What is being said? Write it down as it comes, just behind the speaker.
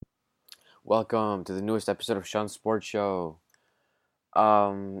Welcome to the newest episode of Sean's Sports Show.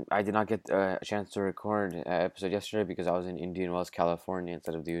 I did not get a chance to record an episode yesterday because I was in Indian Wells, California,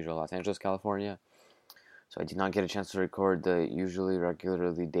 instead of the usual Los Angeles, California. So I did not get a chance to record the usually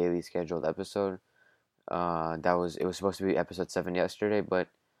regularly daily scheduled episode. It was supposed to be episode 7 yesterday, but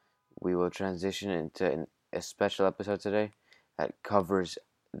we will transition into a special episode today that covers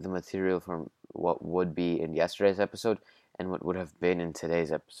the material from what would be in yesterday's episode and what would have been in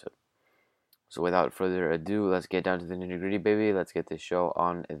today's episode. So without further ado, let's get down to the nitty gritty, baby. Let's get this show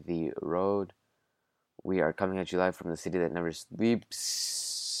on the road. We are coming at you live from the city that never sleeps,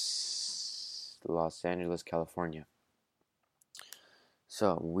 Los Angeles, California.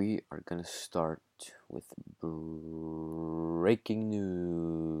 So we are gonna start with breaking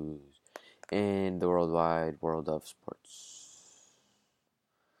news in the worldwide world of sports.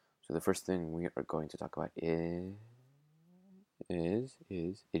 So the first thing we are going to talk about it is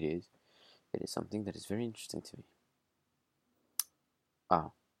something that is very interesting to me.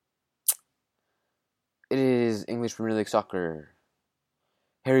 Oh. It is English Premier League soccer.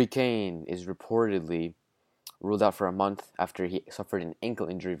 Harry Kane is reportedly ruled out for a month after he suffered an ankle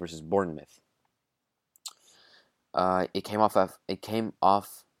injury versus Bournemouth. He came off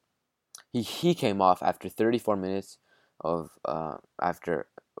after 34 minutes of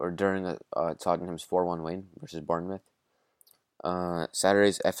during Tottenham's 4-1 win versus Bournemouth.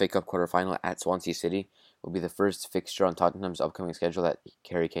 Saturday's FA Cup quarterfinal at Swansea City will be the first fixture on Tottenham's upcoming schedule that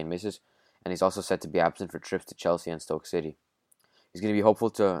Harry Kane misses, and he's also set to be absent for trips to Chelsea and Stoke City. He's going to be hopeful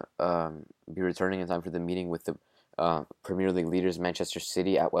to be returning in time for the meeting with the Premier League leaders Manchester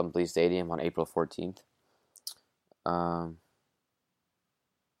City at Wembley Stadium on April 14th.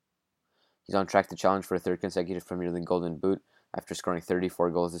 He's on track to challenge for a third consecutive Premier League Golden Boot after scoring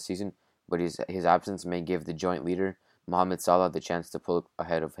 34 goals this season, but his absence may give the joint leader Mohamed Salah the chance to pull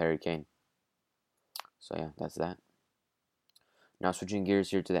ahead of Harry Kane. So yeah, that's that. Now switching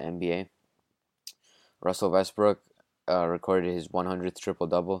gears here to the NBA. Russell Westbrook recorded his 100th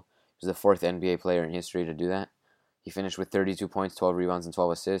triple-double. He was the fourth NBA player in history to do that. He finished with 32 points, 12 rebounds, and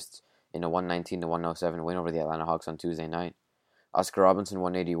 12 assists in a 119-107 win over the Atlanta Hawks on Tuesday night. Oscar Robertson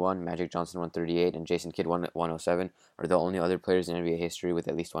 181, Magic Johnson 138, and Jason Kidd 107 are the only other players in NBA history with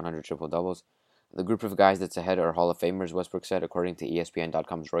at least 100 triple-doubles. The group of guys that's ahead are Hall of Famers, Westbrook said, according to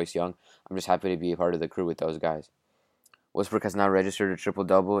ESPN.com's Royce Young. I'm just happy to be a part of the crew with those guys. Westbrook has now registered a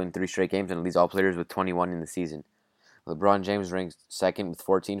triple-double in 3 straight games and leads all players with 21 in the season. LeBron James ranks second with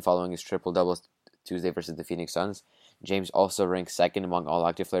 14 following his triple-double Tuesday versus the Phoenix Suns. James also ranks second among all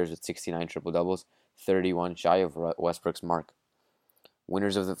active players with 69 triple-doubles, 31 shy of Westbrook's mark.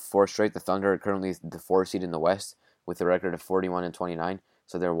 Winners of the 4 straight, the Thunder are currently the 4 seed in the West with a record of 41-29.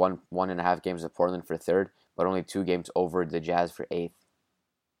 So they're one and a half games of Portland for third, but only 2 games over the Jazz for eighth.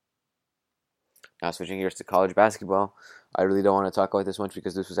 Now switching gears to college basketball, I really don't want to talk about this much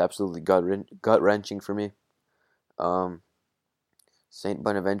because this was absolutely gut-wrenching for me. St.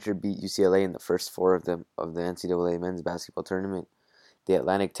 Bonaventure beat UCLA in the first 4 of the NCAA men's basketball tournament. The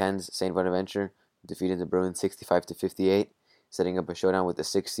Atlantic 10's St. Bonaventure defeated the Bruins 65-58, setting up a showdown with the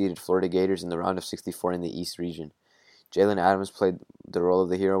 6th-seeded Florida Gators in the round of 64 in the East region. Jalen Adams played the role of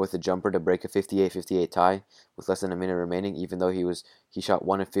the hero with a jumper to break a 58-58 tie with less than a minute remaining, even though he shot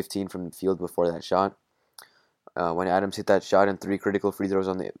 1 of 15 from the field before that shot. When Adams hit that shot and 3 critical free throws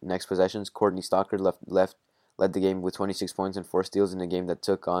on the next possessions, Courtney Stalker led the game with 26 points and 4 steals in a game that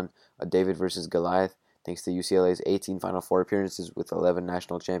took on a David versus Goliath, thanks to UCLA's 18 Final Four appearances with 11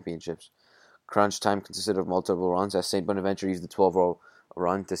 national championships. Crunch time consisted of multiple runs as St. Bonaventure used the 12-0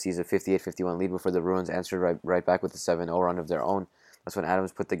 run to seize a 58-51 lead before the Bruins answered right back with a 7-0 run of their own. That's when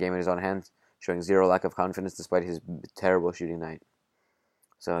Adams put the game in his own hands, showing zero lack of confidence despite his terrible shooting night.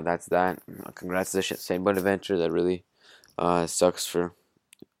 So that's that. Congrats to St. Bonaventure. That really sucks for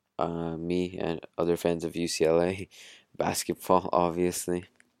me and other fans of UCLA basketball, obviously.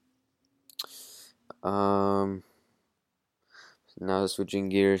 Now switching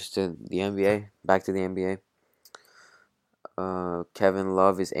gears to the NBA. Back to the NBA. Kevin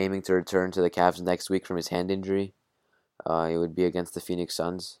Love is aiming to return to the Cavs next week from his hand injury. It would be against the Phoenix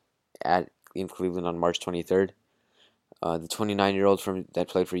Suns in Cleveland on March 23rd. The 29-year-old that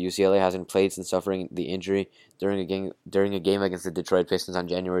played for UCLA hasn't played since suffering the injury during a game against the Detroit Pistons on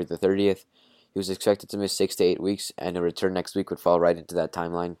January the 30th. He was expected to miss 6 to 8 weeks, and a return next week would fall right into that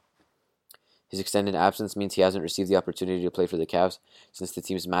timeline. His extended absence means he hasn't received the opportunity to play for the Cavs since the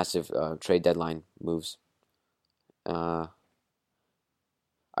team's massive trade deadline moves.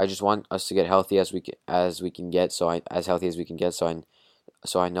 I just want us to get healthy as we can get. As healthy as we can get.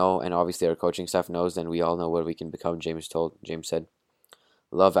 So I know, and obviously our coaching staff knows, and we all know what we can become. James said.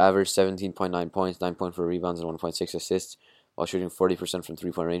 Love averaged 17.9 points, 9.4 rebounds, and 1.6 assists, while shooting 40% from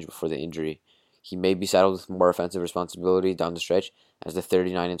three-point range before the injury. He may be saddled with more offensive responsibility down the stretch as the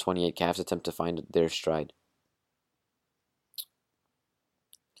 39 and 28 Cavs attempt to find their stride.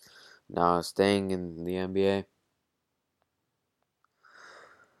 Now, staying in the NBA,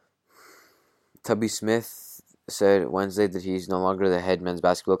 Tubby Smith said Wednesday that he's no longer the head men's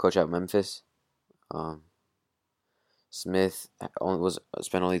basketball coach at Memphis. Smith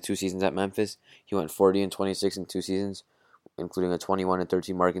spent only 2 seasons at Memphis. He went 40 and 26 in 2 seasons, including a 21 and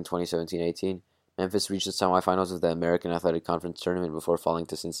 13 mark in 2017-18. Memphis reached the semifinals of the American Athletic Conference tournament before falling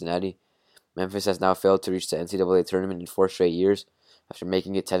to Cincinnati. Memphis has now failed to reach the NCAA tournament in 4 straight years, after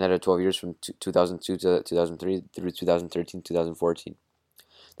making it 10 out of 12 years from 2002 to 2003 through 2013-2014.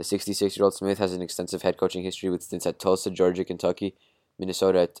 The 66-year-old Smith has an extensive head coaching history with stints at Tulsa, Georgia, Kentucky,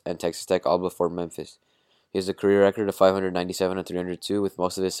 Minnesota, and Texas Tech, all before Memphis. He has a career record of 597 and 302, with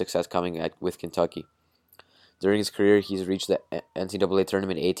most of his success coming with Kentucky. During his career, he's reached the NCAA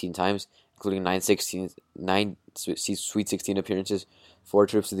tournament 18 times, including 9 Sweet 16 appearances, 4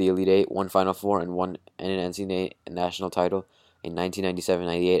 trips to the Elite Eight, 1 Final Four, and an NCAA national title in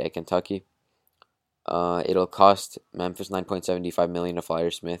 1997-98 at Kentucky. It'll cost Memphis $9.75 million to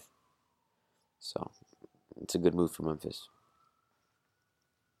fire Smith, so it's a good move for Memphis.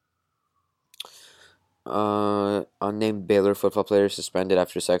 Unnamed Baylor football player suspended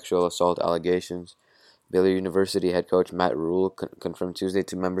after sexual assault allegations. Baylor University head coach Matt Rhule confirmed Tuesday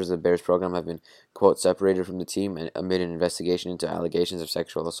 2 members of the Bears program have been, quote, separated from the team amid an investigation into allegations of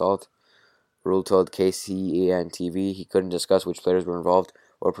sexual assault. Rhule told KCEN-TV he couldn't discuss which players were involved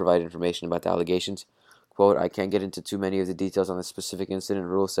or provide information about the allegations. Quote, I can't get into too many of the details on this specific incident,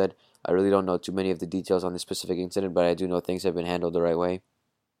 Rhule said. I really don't know too many of the details on this specific incident, but I do know things have been handled the right way.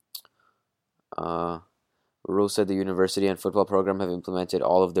 Rhule said the university and football program have implemented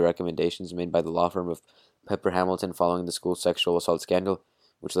all of the recommendations made by the law firm of Pepper Hamilton following the school's sexual assault scandal,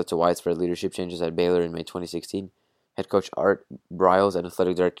 which led to widespread leadership changes at Baylor in May 2016. Head coach Art Briles and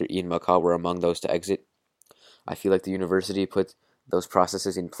athletic director Ian McCaw were among those to exit. I feel like the university put those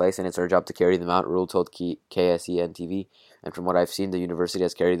processes in place and it's our job to carry them out, Rhule told KSEN-TV. And from what I've seen, the university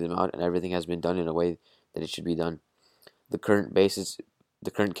has carried them out and everything has been done in a way that it should be done. The current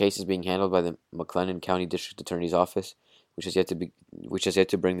case is being handled by the McLennan County District Attorney's Office, which has yet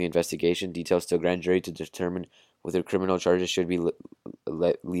to bring the investigation details to a grand jury to determine whether criminal charges should be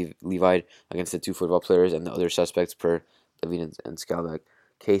levied against the 2 football players and the other suspects, per Levine and Skalbag.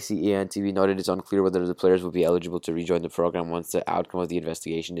 KCEN-TV noted it's unclear whether the players will be eligible to rejoin the program once the outcome of the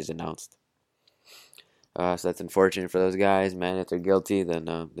investigation is announced. So that's unfortunate for those guys, man. If they're guilty, then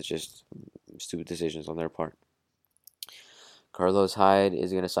it's just stupid decisions on their part. Carlos Hyde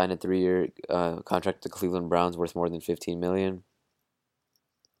is going to sign a 3-year contract with the Cleveland Browns worth more than $15 million.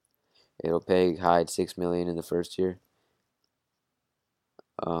 It'll pay Hyde $6 million in the first year.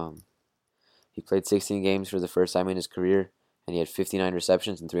 He played 16 games for the first time in his career, and he had 59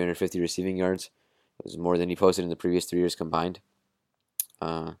 receptions and 350 receiving yards. It was more than he posted in the previous 3 years combined.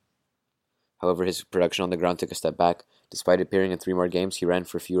 However, his production on the ground took a step back. Despite appearing in 3 more games, he ran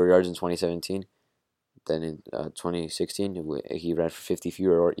for fewer yards in 2017. Then in 2016, he ran for 50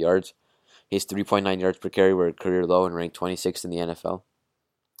 fewer yards. His 3.9 yards per carry were a career low and ranked 26th in the NFL.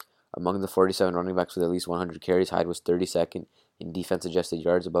 Among the 47 running backs with at least 100 carries, Hyde was 32nd in defense-adjusted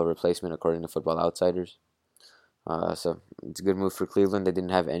yards above replacement, according to Football Outsiders. So it's a good move for Cleveland. They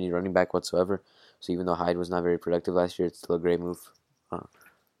didn't have any running back whatsoever. So even though Hyde was not very productive last year, it's still a great move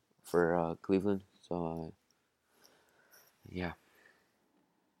for Cleveland. So, yeah.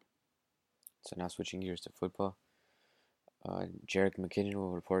 So now switching gears to football. Jerick McKinnon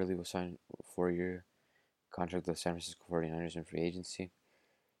will reportedly sign a 4-year contract with the San Francisco 49ers in free agency.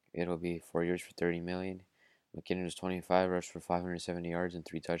 It'll be 4 years for $30 million. McKinnon was 25, rushed for 570 yards and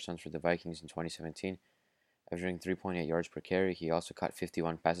 3 touchdowns for the Vikings in 2017, averaging 3.8 yards per carry. He also caught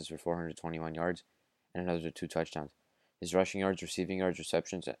 51 passes for 421 yards and another 2 touchdowns. His rushing yards, receiving yards,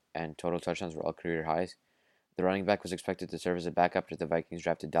 receptions, and total touchdowns were all career highs. The running back was expected to serve as a backup after the Vikings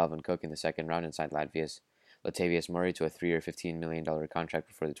drafted Dalvin Cook in the 2nd round and signed Latavius Murray to a 3-year, $15 million contract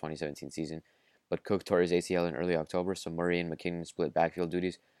before the 2017 season. But Cook tore his ACL in early October, so Murray and McKinnon split backfield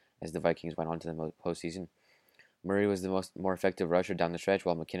duties as the Vikings went on to the postseason. Murray was the more effective rusher down the stretch,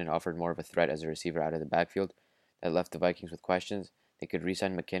 while McKinnon offered more of a threat as a receiver out of the backfield. That left the Vikings with questions. They could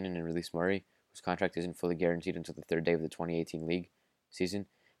re-sign McKinnon and release Murray, whose contract isn't fully guaranteed until the 3rd day of the 2018 league season.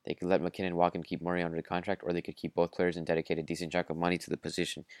 They could let McKinnon walk and keep Murray under the contract, or they could keep both players and dedicate a decent chunk of money to the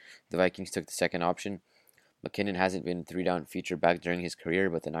position. The Vikings took the second option. McKinnon hasn't been a 3-down feature back during his career,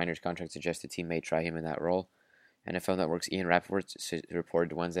 but the Niners' contract suggests the team may try him in that role. NFL Network's Ian Rappaport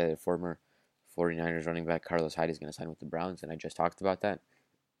reported Wednesday that former 49ers running back Carlos Hyde is going to sign with the Browns, and I just talked about that.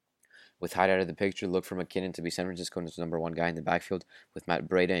 With Hyde out of the picture, look for McKinnon to be San Francisco's number one guy in the backfield, with Matt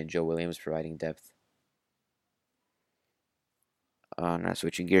Breida and Joe Williams providing depth. Now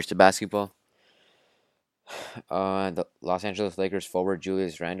switching gears to basketball. The Los Angeles Lakers forward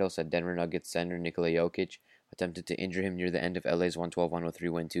Julius Randle said Denver Nuggets center Nikola Jokic attempted to injure him near the end of LA's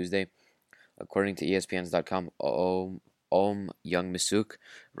 112-103 win Tuesday. According to ESPN's.com, Om Young-Misuk,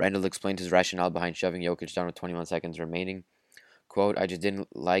 Randle explained his rationale behind shoving Jokic down with 21 seconds remaining. Quote, I just didn't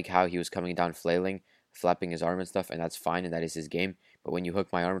like how he was coming down flailing, flapping his arm and stuff, and that's fine, and that is his game. But when you hook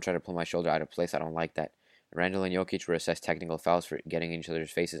my arm and try to pull my shoulder out of place, I don't like that. Randle and Jokic were assessed technical fouls for getting in each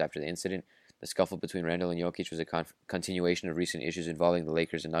other's faces after the incident. The scuffle between Randle and Jokic was a continuation of recent issues involving the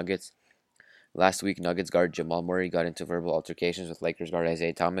Lakers and Nuggets. Last week, Nuggets guard Jamal Murray got into verbal altercations with Lakers guard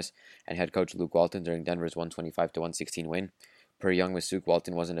Isaiah Thomas and head coach Luke Walton during Denver's 125-116 win. Per Young-Misuk,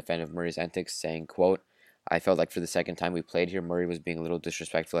 Walton wasn't a fan of Murray's antics, saying, quote, I felt like for the second time we played here, Murray was being a little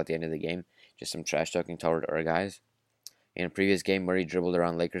disrespectful at the end of the game, just some trash talking toward our guys. In a previous game, Murray dribbled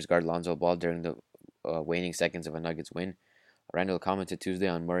around Lakers guard Lonzo Ball during the waning seconds of a Nuggets win. Randle commented Tuesday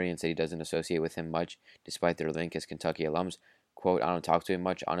on Murray and said he doesn't associate with him much, despite their link as Kentucky alums. Quote, I don't talk to him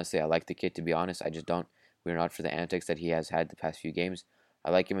much. Honestly, I like the kid, to be honest. I just don't. We're not for the antics that he has had the past few games.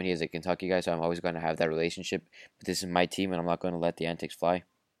 I like him and he is a Kentucky guy, so I'm always going to have that relationship. But this is my team, and I'm not going to let the antics fly.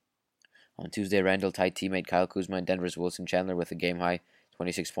 On Tuesday, Randle tied teammate Kyle Kuzma and Denver's Wilson Chandler with a game-high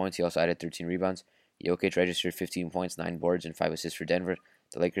 26 points. He also added 13 rebounds. Jokic registered 15 points, 9 boards, and 5 assists for Denver.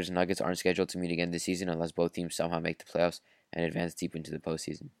 The Lakers and Nuggets aren't scheduled to meet again this season unless both teams somehow make the playoffs and advance deep into the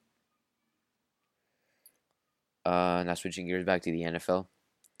postseason. Now switching gears back to the NFL.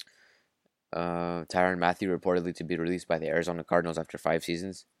 Tyrann Mathieu reportedly to be released by the Arizona Cardinals after 5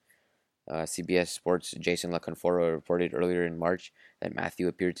 seasons. CBS Sports' Jason LaConfora reported earlier in March that Mathieu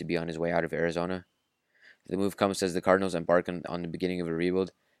appeared to be on his way out of Arizona. The move comes as the Cardinals embark on the beginning of a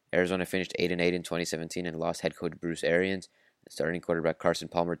rebuild. Arizona finished 8-8 in 2017 and lost head coach Bruce Arians and starting quarterback Carson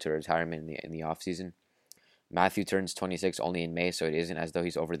Palmer to retirement in the offseason. Mathieu turns 26 only in May, so it isn't as though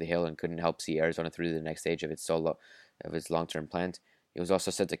he's over the hill and couldn't help see Arizona through to the next stage of its long-term plans. He was also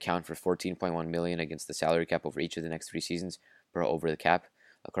set to count for $14.1 million against the salary cap over each of the next 3 seasons per over the cap.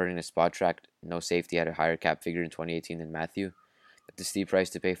 According to SpotTrack, no safety had a higher cap figure in 2018 than Mathieu. The steep price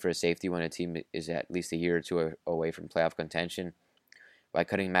to pay for a safety when a team is at least a year or two away from playoff contention. By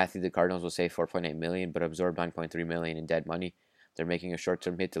cutting Mathieu, the Cardinals will save $4.8 million, but absorb $9.3 million in dead money. They're making a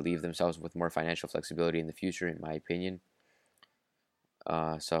short-term hit to leave themselves with more financial flexibility in the future, in my opinion.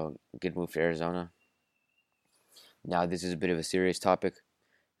 So, good move for Arizona. Now, this is a bit of a serious topic.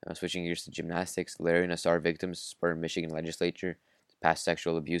 Switching gears to gymnastics, Larry Nassar victims spur Michigan legislature to pass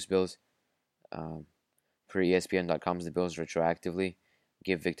sexual abuse bills. Per ESPN.com, the bills retroactively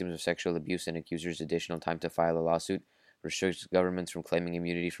give victims of sexual abuse and accusers additional time to file a lawsuit, restricts governments from claiming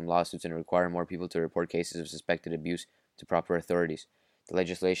immunity from lawsuits, and require more people to report cases of suspected abuse to proper authorities. The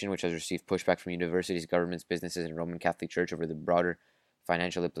legislation, which has received pushback from universities, governments, businesses, and Roman Catholic Church over the broader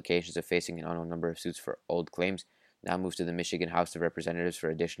financial implications of facing an unknown number of suits for old claims, now moves to the Michigan House of Representatives for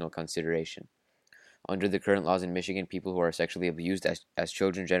additional consideration. Under the current laws in Michigan, people who are sexually abused as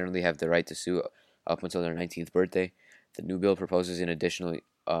children generally have the right to sue up until their 19th birthday. The new bill proposes an additional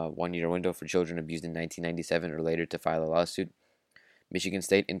 1-year window for children abused in 1997 or later to file a lawsuit. Michigan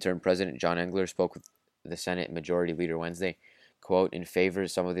State Interim President John Engler spoke with the Senate Majority Leader Wednesday, quote, in favor of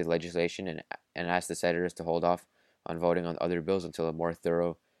some of the legislation and asked the senators to hold off on voting on other bills until a more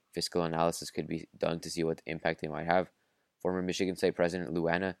thorough fiscal analysis could be done to see what impact they might have. Former Michigan State President Lou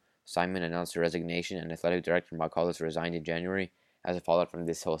Anna Simon announced her resignation, and athletic director Mark Hollis resigned in January as a fallout from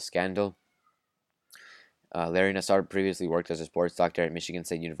this whole scandal. Larry Nassar previously worked as a sports doctor at Michigan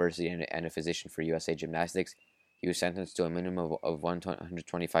State University and a physician for USA Gymnastics. He was sentenced to a minimum of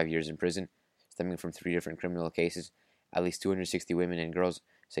 125 years in prison, stemming from 3 different criminal cases. At least 260 women and girls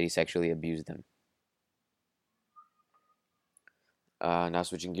said he sexually abused them. Now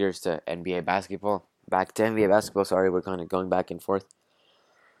switching gears to NBA basketball. Back to NBA basketball, sorry, we're kind of going back and forth.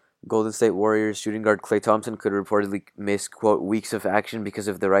 Golden State Warriors shooting guard Klay Thompson could reportedly miss, quote, weeks of action because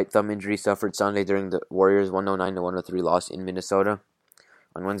of the right thumb injury suffered Sunday during the Warriors' 109-103 loss in Minnesota.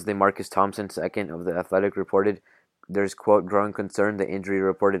 On Wednesday, Marcus Thompson, second of The Athletic, reported there's, quote, growing concern the injury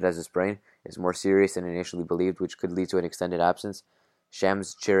reported as a sprain is more serious than initially believed, which could lead to an extended absence.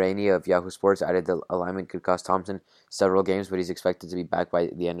 Shams Charania of Yahoo Sports added the alignment could cost Thompson several games, but he's expected to be back by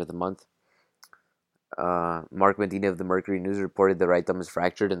the end of the month. Mark Medina of the Mercury News reported the right thumb is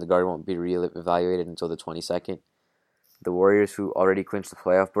fractured and the guard won't be re-evaluated until the 22nd. The Warriors, who already clinched the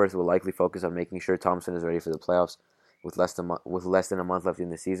playoff berth, will likely focus on making sure Thompson is ready for the playoffs with less than a month left in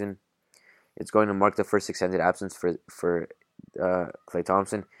the season. It's going to mark the first extended absence for Klay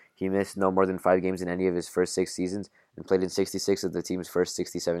Thompson. He missed no more than 5 games in any of his first 6 seasons and played in 66 of the team's first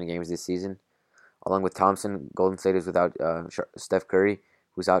 67 games this season. Along with Thompson, Golden State is without Steph Curry,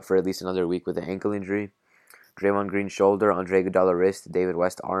 who's out for at least another week with an ankle injury. Draymond Green shoulder, Andre Iguodala wrist, David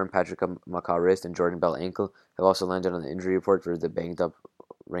West arm, Patrick McCaw wrist, and Jordan Bell ankle have also landed on the injury report for the banged-up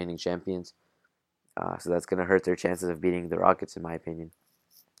reigning champions. So that's going to hurt their chances of beating the Rockets, in my opinion.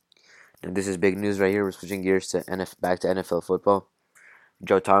 And this is big news right here. We're switching gears to back to NFL football.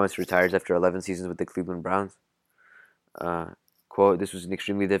 Joe Thomas retires after 11 seasons with the Cleveland Browns. Quote, "This was an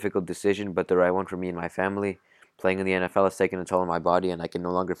extremely difficult decision, but the right one for me and my family. Playing in the NFL has taken a toll on my body, and I can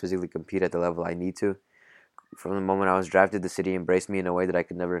no longer physically compete at the level I need to. From the moment I was drafted, the city embraced me in a way that I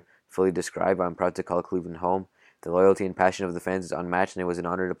could never fully describe. I'm proud to call Cleveland home. The loyalty and passion of the fans is unmatched, and it was an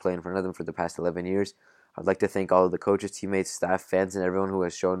honor to play in front of them for the past 11 years. I'd like to thank all of the coaches, teammates, staff, fans, and everyone who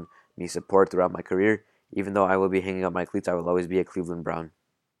has shown me support throughout my career. Even though I will be hanging up my cleats, I will always be a Cleveland Brown."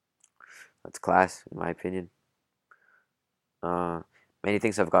 That's class, in my opinion. Many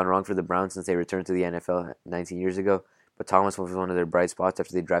things have gone wrong for the Browns since they returned to the NFL 19 years ago, but Thomas was one of their bright spots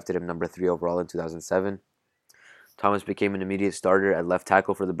after they drafted him number 3 overall in 2007. Thomas became an immediate starter at left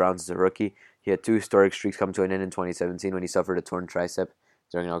tackle for the Browns as a rookie. He had 2 historic streaks come to an end in 2017 when he suffered a torn tricep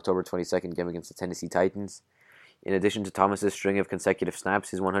during an October 22nd game against the Tennessee Titans. In addition to Thomas's string of consecutive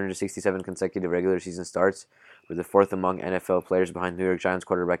snaps, his 167 consecutive regular season starts were the 4th among NFL players behind New York Giants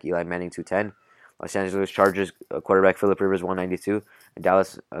quarterback Eli Manning 210, Los Angeles Chargers quarterback Phillip Rivers 192, and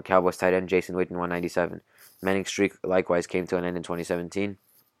Dallas Cowboys tight end Jason Witten 197. Manning's streak likewise came to an end in 2017.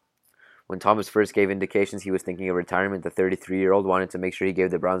 When Thomas first gave indications he was thinking of retirement, the 33-year-old wanted to make sure he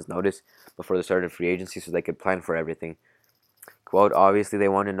gave the Browns notice before the start of free agency so they could plan for everything. Quote, "Obviously they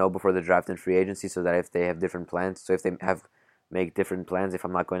want to know before the draft and free agency so that if they have different plans, make different plans, if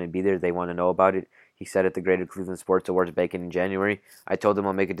I'm not going to be there, they want to know about it," he said at the Greater Cleveland Sports Awards Bacon in January. "I told them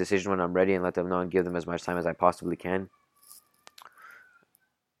I'll make a decision when I'm ready and let them know and give them as much time as I possibly can."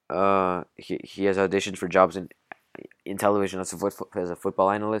 He has auditioned for jobs in television as a football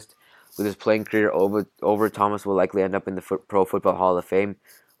analyst. With his playing career over, Thomas will likely end up in the Pro Football Hall of Fame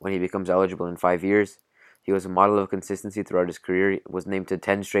when he becomes eligible in 5 years. He was a model of consistency throughout his career. He was named to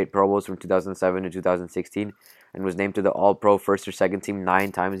 10 straight Pro Bowls from 2007 to 2016 and was named to the All-Pro first or second team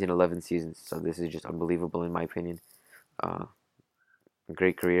 9 times in 11 seasons. So this is just unbelievable in my opinion. A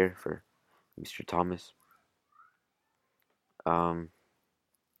great career for Mr. Thomas. The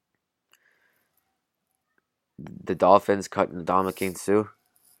Dolphins cut Ndamukong Suh.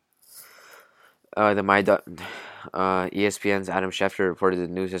 ESPN's Adam Schefter reported the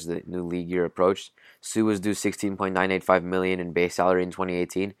news as the new league year approached. Suh was due $16.985 million in base salary in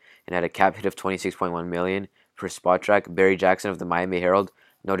 2018 and had a cap hit of $26.1 million. Per Spot Track, Barry Jackson of the Miami Herald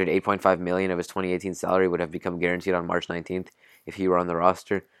noted $8.5 million of his 2018 salary would have become guaranteed on March 19th if he were on the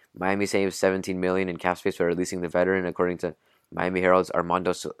roster. Miami saved $17 million in cap space by releasing the veteran, according to Miami Herald's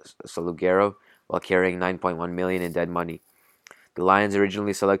Armando Salguero, while carrying $9.1 million in dead money. The Lions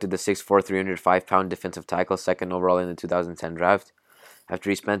originally selected the 6'4", 305-pound defensive tackle second overall in the 2010 draft. After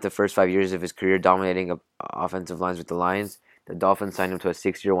he spent the first 5 years of his career dominating offensive lines with the Lions, the Dolphins signed him to a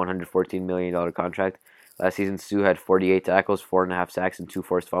 6-year, $114 million contract. Last season, Suh had 48 tackles, 4.5 sacks, and 2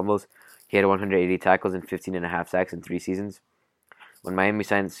 forced fumbles. He had 180 tackles and 15.5 sacks in 3 seasons. When Miami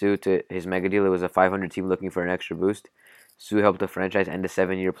signed Suh to his mega deal, it was a 500 team looking for an extra boost. Suh helped the franchise end a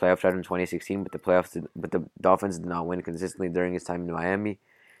 7-year playoff drought in 2016, but the Dolphins did not win consistently during his time in Miami.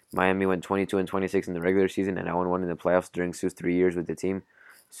 Miami went 22-26 in the regular season and 0-1 in the playoffs during Suh's 3 years with the team.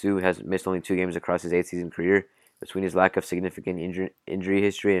 Suh has missed only 2 games across his 8-season career. Between his lack of significant injury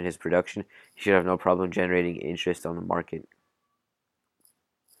history and his production, he should have no problem generating interest on the market.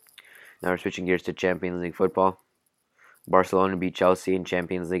 Now we're switching gears to Champions League football. Barcelona beat Chelsea in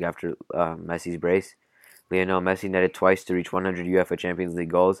Champions League after Messi's brace. Lionel Messi netted twice to reach 100 UEFA Champions League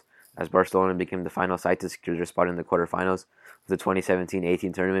goals, as Barcelona became the final side to secure their spot in the quarterfinals of the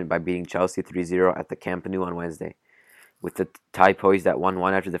 2017-18 tournament by beating Chelsea 3-0 at the Camp Nou on Wednesday. With the tie poised at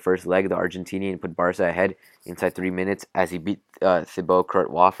 1-1 after the first leg, the Argentinian put Barca ahead inside 3 minutes as he beat Thibaut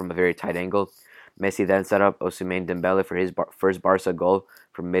Courtois from a very tight angle. Messi then set up Ousmane Dembele for his first Barca goal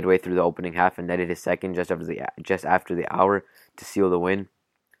from midway through the opening half and netted his second just after the hour to seal the win.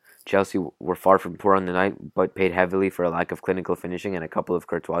 Chelsea were far from poor on the night, but paid heavily for a lack of clinical finishing and a couple of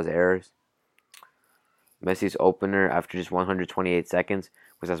Courtois' errors. Messi's opener, after just 128 seconds,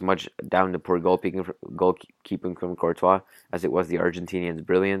 was as much down to poor goalkeeping from Courtois as it was the Argentinians'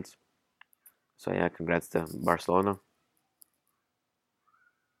 brilliance. So yeah, congrats to Barcelona.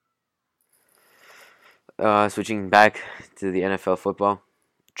 Switching back to the NFL football,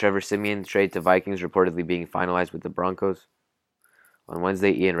 Trevor Siemian trade to Vikings reportedly being finalized with the Broncos. On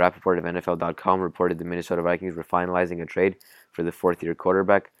Wednesday, Ian Rappaport of NFL.com reported the Minnesota Vikings were finalizing a trade for the fourth-year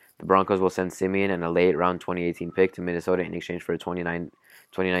quarterback. The Broncos will send Siemian and a late-round 2018 pick to Minnesota in exchange for a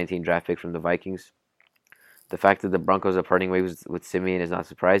 2019 draft pick from the Vikings. The fact that the Broncos are parting ways with Siemian is not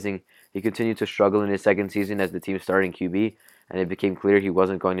surprising. He continued to struggle in his second season as the team's starting QB, and it became clear he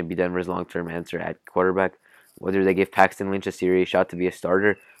wasn't going to be Denver's long-term answer at quarterback. Whether they give Paxton Lynch a serious shot to be a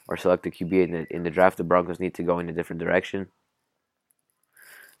starter or select a QB in the draft, the Broncos need to go in a different direction.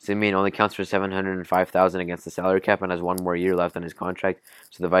 Siemian only counts for $705,000 against the salary cap and has one more year left on his contract,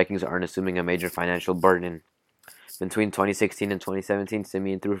 so the Vikings aren't assuming a major financial burden. Between 2016 and 2017,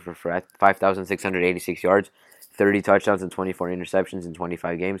 Siemian threw for 5,686 yards, 30 touchdowns, and 24 interceptions in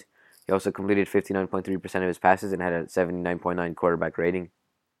 25 games. He also completed 59.3% of his passes and had a 79.9 quarterback rating.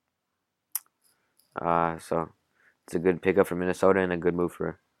 So it's a good pickup for Minnesota and a good move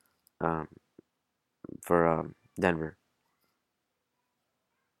for Denver.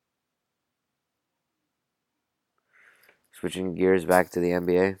 Switching gears back to the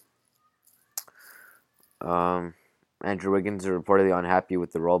NBA. Andrew Wiggins is reportedly unhappy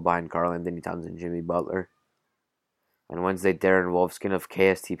with the role behind Karl-Anthony Towns and Jimmy Butler. On Wednesday, Darren Wolfskin of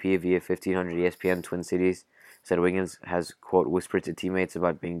KSTP via 1500 ESPN Twin Cities said Wiggins has, quote, whispered to teammates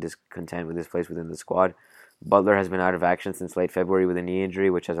about being discontent with his place within the squad. Butler has been out of action since late February with a knee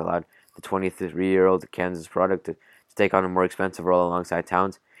injury, which has allowed the 23-year-old Kansas product to take on a more expensive role alongside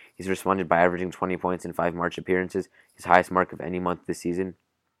Towns. He's responded by averaging 20 points in 5 March appearances, his highest mark of any month this season.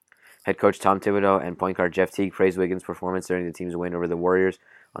 Head coach Tom Thibodeau and point guard Jeff Teague praised Wiggins' performance during the team's win over the Warriors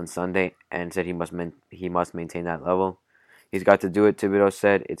on Sunday and said he must maintain that level. He's got to do it, Thibodeau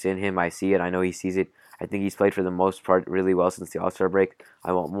said. It's in him. I see it. I know he sees it. I think he's played for the most part really well since the All-Star break.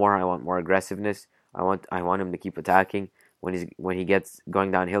 I want more. I want more aggressiveness. I want him to keep attacking. When he gets going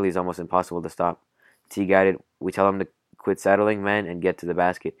downhill, he's almost impossible to stop. Teague added, we tell him to quit settling, man, and get to the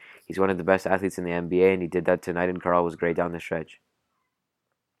basket. He's one of the best athletes in the NBA, and he did that tonight, and Karl was great down the stretch.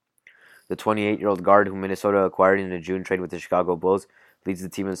 The 28-year-old guard, whom Minnesota acquired in a June trade with the Chicago Bulls, leads the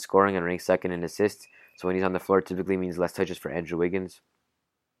team in scoring and ranks second in assists, so when he's on the floor, it typically means less touches for Andrew Wiggins.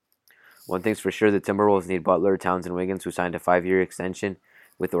 One thing's for sure, the Timberwolves need Butler, Towns, and Wiggins, who signed a 5-year extension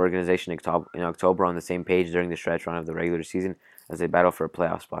with the organization in October, on the same page during the stretch run of the regular season as they battle for a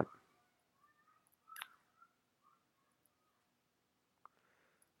playoff spot.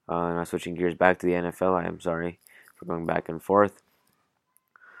 Now switching gears back to the NFL, I am sorry for going back and forth.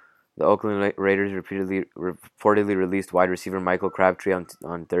 The Oakland Raiders reportedly released wide receiver Michael Crabtree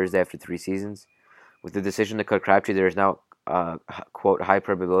on Thursday after 3 seasons. With the decision to cut Crabtree, there is now, quote, high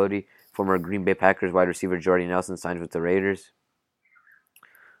probability former Green Bay Packers wide receiver Jordy Nelson signs with the Raiders.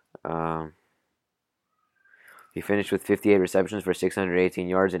 He finished with 58 receptions for 618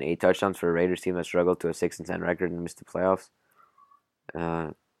 yards and 8 touchdowns for a Raiders team that struggled to a 6-10 record and missed the playoffs.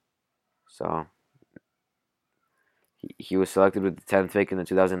 So he was selected with the 10th pick in the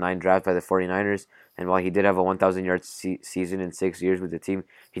 2009 draft by the 49ers, and while he did have a 1,000-yard season in 6 years with the team,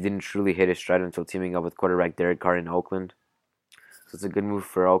 he didn't truly hit his stride until teaming up with quarterback Derek Carr in Oakland. So it's a good move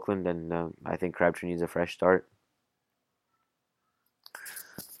for Oakland, and I think Crabtree needs a fresh start.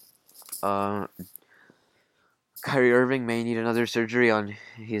 Kyrie Irving may need another surgery on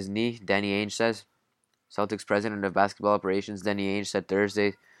his knee, Danny Ainge says. Celtics president of basketball operations Danny Ainge said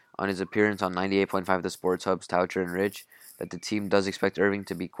Thursday on his appearance on 98.5 The Sports Hub's Toucher and Rich that the team does expect Irving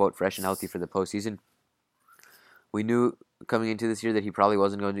to be, quote, fresh and healthy for the postseason. We knew coming into this year that he probably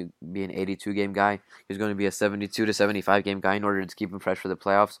wasn't going to be an 82-game guy. He was going to be a 72 to 75-game guy in order to keep him fresh for the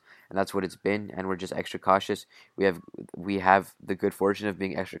playoffs, and that's what it's been, and we're just extra cautious. We have the good fortune of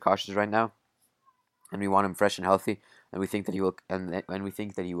being extra cautious right now, and we want him fresh and healthy, and we think that he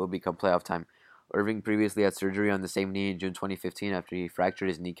will become playoff time. Irving previously had surgery on the same knee in June 2015 after he fractured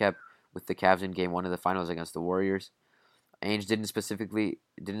his kneecap with the Cavs in Game 1 of the Finals against the Warriors. Ainge didn't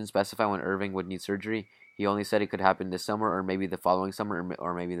specify when Irving would need surgery. He only said it could happen this summer, or maybe the following summer,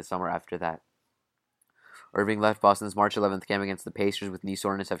 or maybe the summer after that. Irving left Boston's March 11th game against the Pacers with knee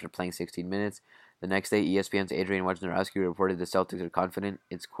soreness after playing 16 minutes. The next day, ESPN's Adrian Wojnarowski reported the Celtics are confident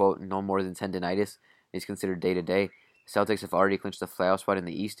it's, quote, no more than tendinitis. It's considered day-to-day. The Celtics have already clinched the playoff spot in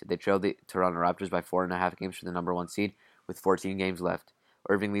the East. They trailed the Toronto Raptors by 4.5 games for the number 1 seed with 14 games left.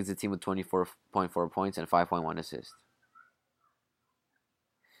 Irving leads the team with 24.4 points and 5.1 assists.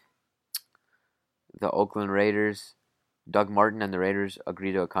 The Oakland Raiders, Doug Martin and the Raiders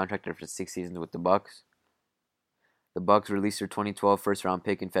agreed to a contract after 6 seasons with the Bucks. The Bucks released their 2012 first-round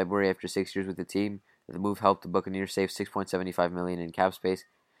pick in February after 6 years with the team. The move helped the Buccaneers save $6.75 million in cap space.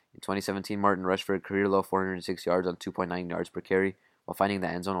 In 2017, Martin rushed for a career-low 406 yards on 2.9 yards per carry, while finding the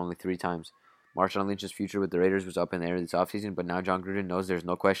end zone only 3 times. Marshawn Lynch's future with the Raiders was up in the air this offseason, but now John Gruden knows there's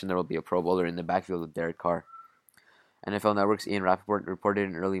no question there will be a Pro Bowler in the backfield with Derek Carr. NFL Network's Ian Rappaport reported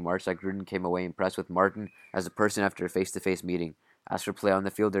in early March that Gruden came away impressed with Martin as a person after a face-to-face meeting. As for play on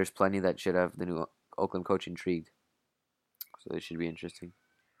the field, there's plenty that should have the new Oakland coach intrigued. So it should be interesting.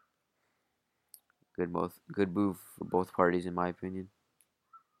 Good move for both parties, in my opinion.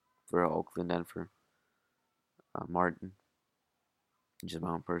 For Oakland and for Martin. Just my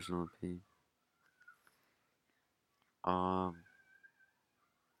own personal opinion.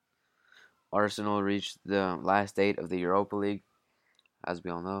 Arsenal reached the last 8 of the Europa League. As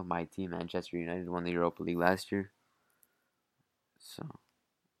we all know, my team, Manchester United, won the Europa League last year. So,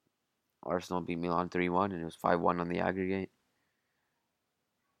 Arsenal beat Milan 3-1, and it was 5-1 on the aggregate.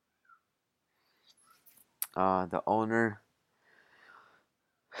 The owner,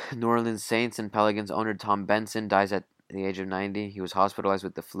 New Orleans Saints and Pelicans owner Tom Benson, dies at the age of 90. He was hospitalized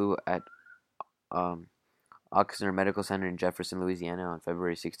with the flu at Ochsner Medical Center in Jefferson, Louisiana on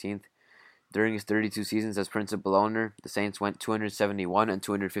February 16th. During his 32 seasons as principal owner, the Saints went 271 and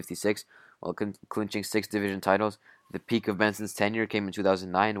 256 while clinching 6 division titles. The peak of Benson's tenure came in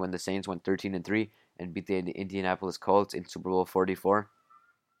 2009 when the Saints went 13-3 and beat the Indianapolis Colts in Super Bowl 44.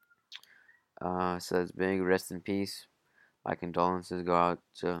 So that's big. Rest in peace. My condolences go out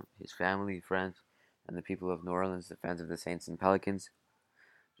to his family, friends, and the people of New Orleans, the fans of the Saints and Pelicans.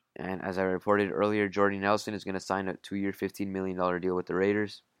 And as I reported earlier, Jordy Nelson is going to sign a 2-year, $15 million deal with the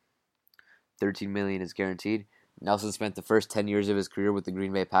Raiders. $13 million is guaranteed. Nelson spent the first 10 years of his career with the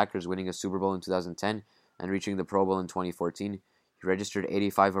Green Bay Packers, winning a Super Bowl in 2010 and reaching the Pro Bowl in 2014. He registered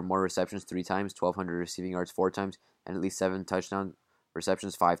 85 or more receptions 3 times, 1,200 receiving yards 4 times, and at least 7 touchdown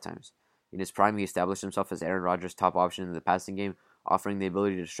receptions 5 times. In his prime, he established himself as Aaron Rodgers' top option in the passing game, offering the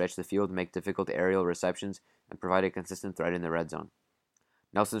ability to stretch the field, make difficult aerial receptions, and provide a consistent threat in the red zone.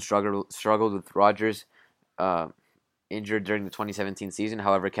 Nelson struggled with Rodgers injured during the 2017 season,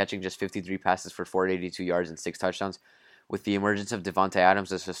 however, catching just 53 passes for 482 yards and 6 touchdowns. With the emergence of Devontae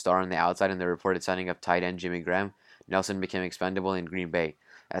Adams as a star on the outside and the reported signing of tight end Jimmy Graham, Nelson became expendable in Green Bay.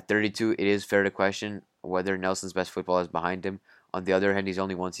 At 32, it is fair to question whether Nelson's best football is behind him. On the other hand, he's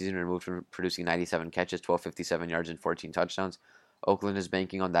only 1 season removed from producing 97 catches, 1,257 yards, and 14 touchdowns. Oakland is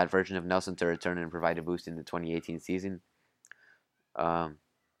banking on that version of Nelson to return and provide a boost in the 2018 season.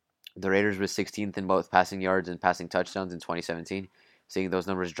 The Raiders were 16th in both passing yards and passing touchdowns in 2017, seeing those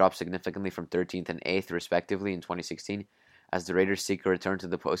numbers drop significantly from 13th and 8th, respectively, in 2016. As the Raiders seek a return to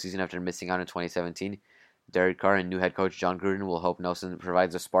the postseason after missing out in 2017, Derek Carr and new head coach John Gruden will hope Nelson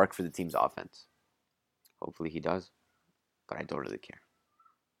provides a spark for the team's offense. Hopefully he does, but I don't really care.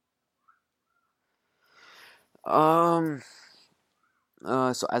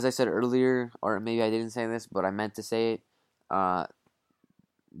 So as I said earlier, or maybe I didn't say this, but I meant to say it,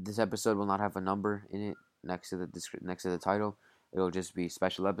 this episode will not have a number in it next to the title. It'll just be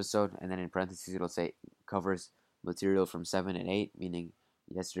special episode, and then in parentheses it'll say covers material from 7 and 8, meaning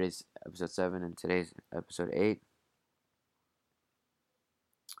yesterday's episode 7 and today's episode 8.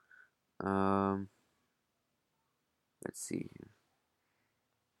 Let's see here.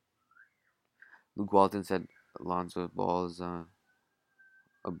 Luke Walton said Alonzo Ball's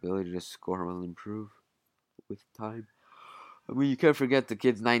ability to score will improve with time. I mean, you can't forget the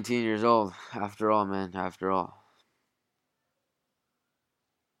kid's 19 years old. After all, man. After all.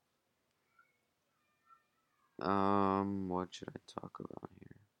 What should I talk about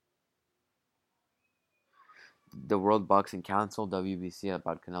here? The World Boxing Council, WBC,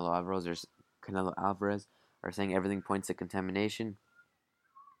 about Canelo Alvarez are saying everything points to contamination.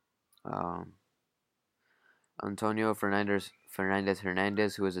 Antonio Fernandez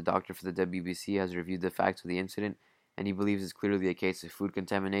Hernandez, who is a doctor for the WBC, has reviewed the facts of the incident, and he believes it's clearly a case of food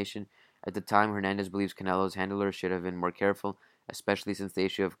contamination. At the time, Hernandez believes Canelo's handler should have been more careful, especially since the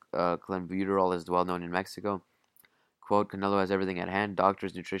issue of clenbuterol is well known in Mexico. Quote, Canelo has everything at hand,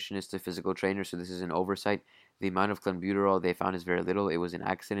 doctors, nutritionists, a physical trainer, so this is an oversight. The amount of clenbuterol they found is very little. It was an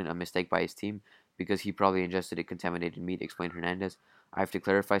accident, a mistake by his team, because he probably ingested a contaminated meat, explained Hernandez. I have to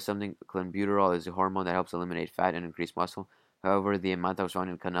clarify something. Clenbuterol is a hormone that helps eliminate fat and increase muscle. However, the amount that was found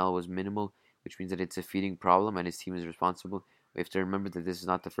in Canelo was minimal, which means that it's a feeding problem and his team is responsible. We have to remember that this is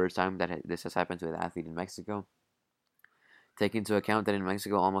not the first time that this has happened to an athlete in Mexico. Take into account that in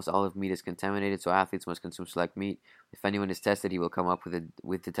Mexico, almost all of meat is contaminated, so athletes must consume select meat. If anyone is tested, he will come up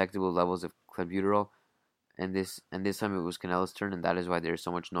with detectable levels of clenbuterol, and this time it was Canelo's turn, and that is why there is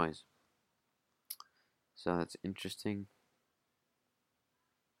so much noise. So that's interesting.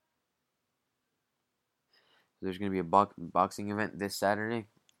 There's going to be a boxing event this Saturday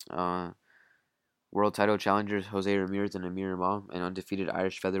Uh, World title challengers Jose Ramirez and Amir Imam and undefeated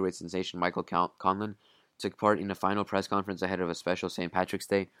Irish featherweight sensation Michael Conlan took part in a final press conference ahead of a special St. Patrick's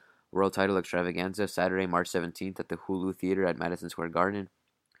Day World title extravaganza Saturday, March 17th at the Hulu Theater at Madison Square Garden.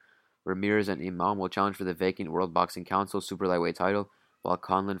 Ramirez and Imam will challenge for the vacant World Boxing Council super lightweight title, while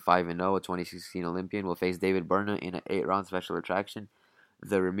Conlan, 5-0, a 2016 Olympian, will face David Berna in an 8-round special attraction.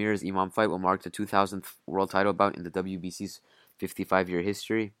 The Ramirez-Imam fight will mark the 2000th world title bout in the WBC's 55-year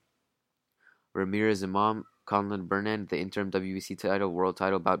history. Ramirez-Imam, Conlan-Bernan, the interim WBC world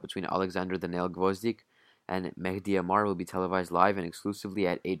title bout between Alexander the Nail Gvozdyk and Mehdi Amar will be televised live and exclusively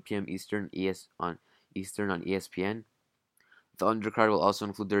at 8 p.m. Eastern on ESPN. The undercard will also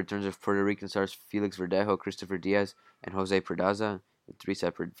include the returns of Puerto Rican stars Felix Verdejo, Christopher Diaz, and Jose Perdaza in 3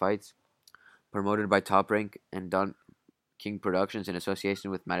 separate fights. Promoted by Top Rank and Don King Productions in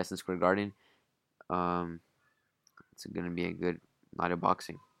association with Madison Square Garden, it's going to be a good night of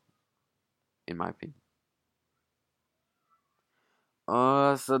boxing, in my opinion.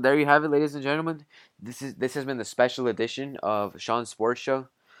 So there you have it, ladies and gentlemen. This has been the special edition of Sean's Sports Show.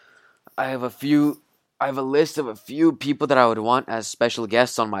 I have a list of a few people that I would want as special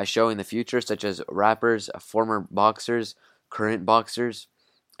guests on my show in the future, such as rappers, former boxers, current boxers,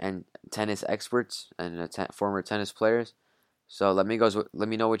 and tennis experts and former tennis players. So let me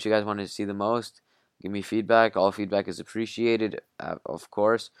know what you guys want to see the most. Give me feedback. All feedback is appreciated, of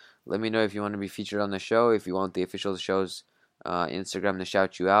course. Let me know if you want to be featured on the show. If you want the official show's Instagram to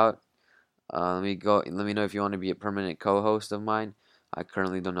shout you out. Let me know if you want to be a permanent co-host of mine. I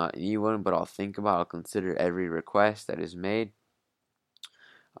currently do not need one, but I'll consider every request that is made.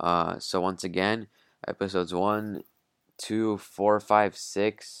 So once again, episodes 1, 2, 4, 5,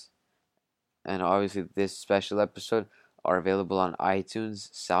 6, and obviously this special episode are available on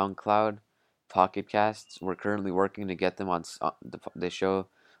iTunes, SoundCloud, Pocket Casts. We're currently working to get them on the show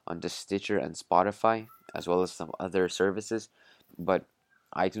on the Stitcher and Spotify, as well as some other services. But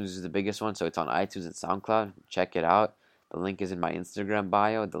iTunes is the biggest one, so it's on iTunes and SoundCloud. Check it out. The link is in my Instagram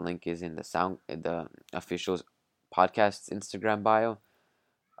bio. The link is in the official podcast's Instagram bio.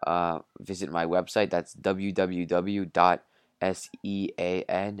 Visit my website. That's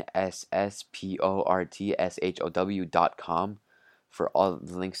www.seansportshow.com for all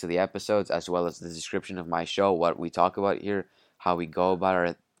the links to the episodes, as well as the description of my show, what we talk about here, how we go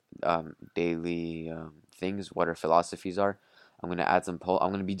about our daily things, what our philosophies are. I'm gonna add some poll.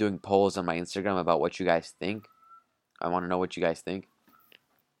 I'm gonna be doing polls on my Instagram about what you guys think. I want to know what you guys think.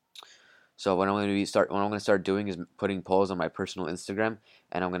 So what I'm going to start doing is putting polls on my personal Instagram,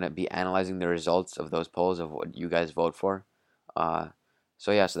 and I'm going to be analyzing the results of those polls of what you guys vote for. So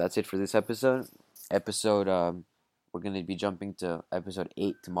that's it for this episode. We're going to be jumping to episode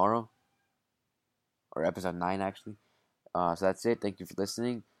 8 tomorrow, or episode 9 actually. So that's it. Thank you for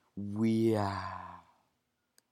listening. We